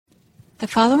The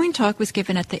following talk was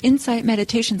given at the Insight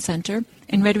Meditation Center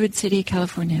in Redwood City,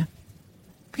 California.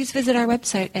 Please visit our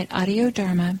website at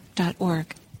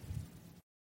audiodharma.org.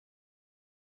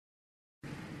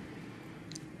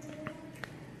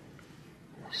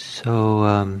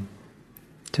 So,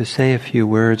 to say a few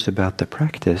words about the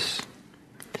practice,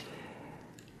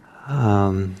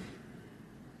 one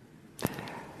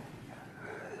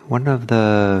of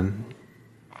the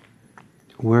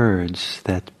words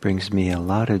that brings me a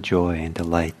lot of joy and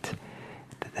delight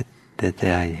that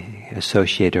I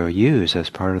associate or use as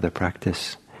part of the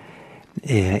practice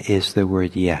is the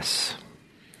word yes.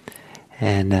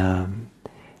 And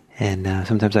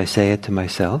sometimes I say it to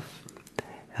myself,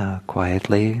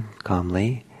 quietly,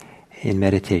 calmly, in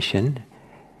meditation,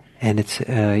 and it's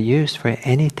used for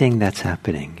anything that's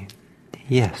happening.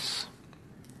 Yes.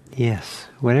 Yes.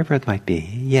 Whatever it might be.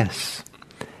 Yes.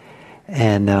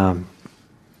 And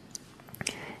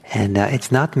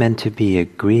it's not meant to be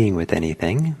agreeing with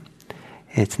anything.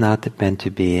 It's not meant to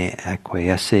be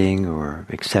acquiescing or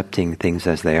accepting things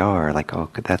as they are, like, oh,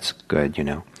 that's good, you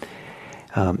know.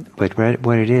 But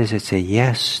what it is, it's a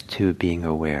yes to being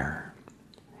aware.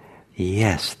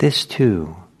 Yes, this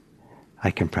too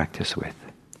I can practice with.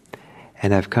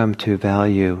 And I've come to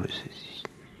value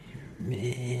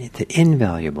the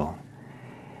invaluable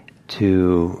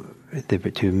to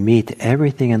meet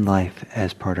everything in life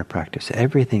as part of practice.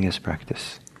 Everything is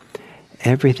practice.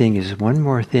 Everything is one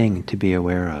more thing to be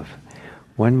aware of,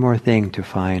 one more thing to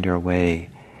find our way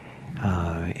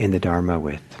in the Dharma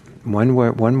with,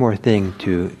 one more thing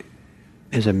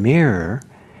is a mirror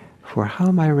for how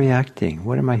am I reacting,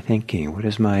 what am I thinking, what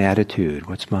is my attitude,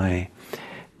 what's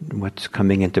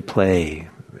coming into play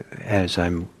as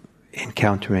I'm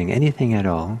encountering anything at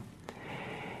all,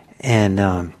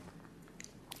 and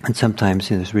sometimes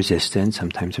there's resistance,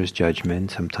 sometimes there's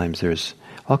judgment, sometimes there's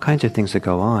all kinds of things that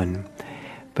go on.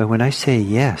 But when I say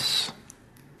yes,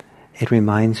 it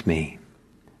reminds me,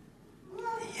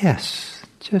 yes,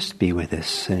 just be with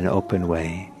this in an open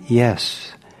way.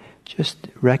 Yes, just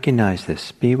recognize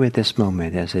this, be with this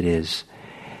moment as it is.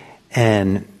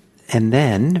 And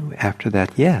then, after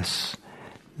that yes,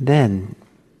 then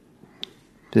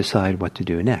decide what to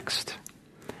do next.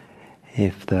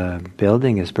 If the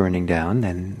building is burning down,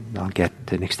 then I'll get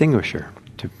an extinguisher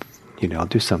to, I'll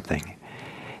do something.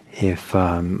 If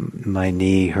my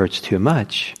knee hurts too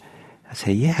much, I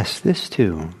say, yes, this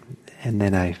too. And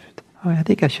then I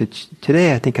think I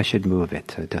should move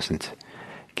it so it doesn't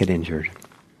get injured.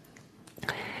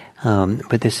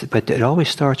 But it always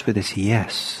starts with this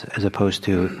yes, as opposed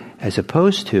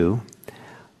to,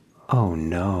 oh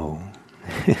no,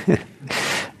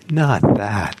 not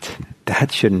that.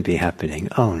 That shouldn't be happening.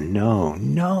 Oh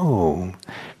no,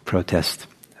 protest.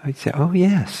 I'd say, oh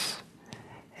yes.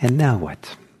 And now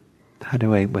what?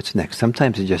 What's next?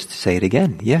 Sometimes you just say it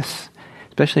again, yes.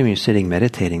 Especially when you're sitting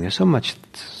meditating, there's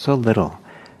so little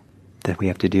that we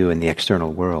have to do in the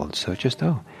external world. So just,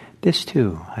 this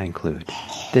too I include.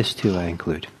 This too I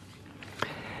include.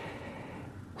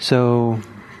 So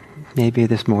maybe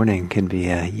this morning can be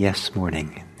a yes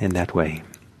morning in that way.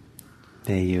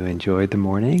 May you enjoy the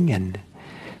morning, and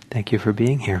thank you for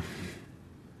being here.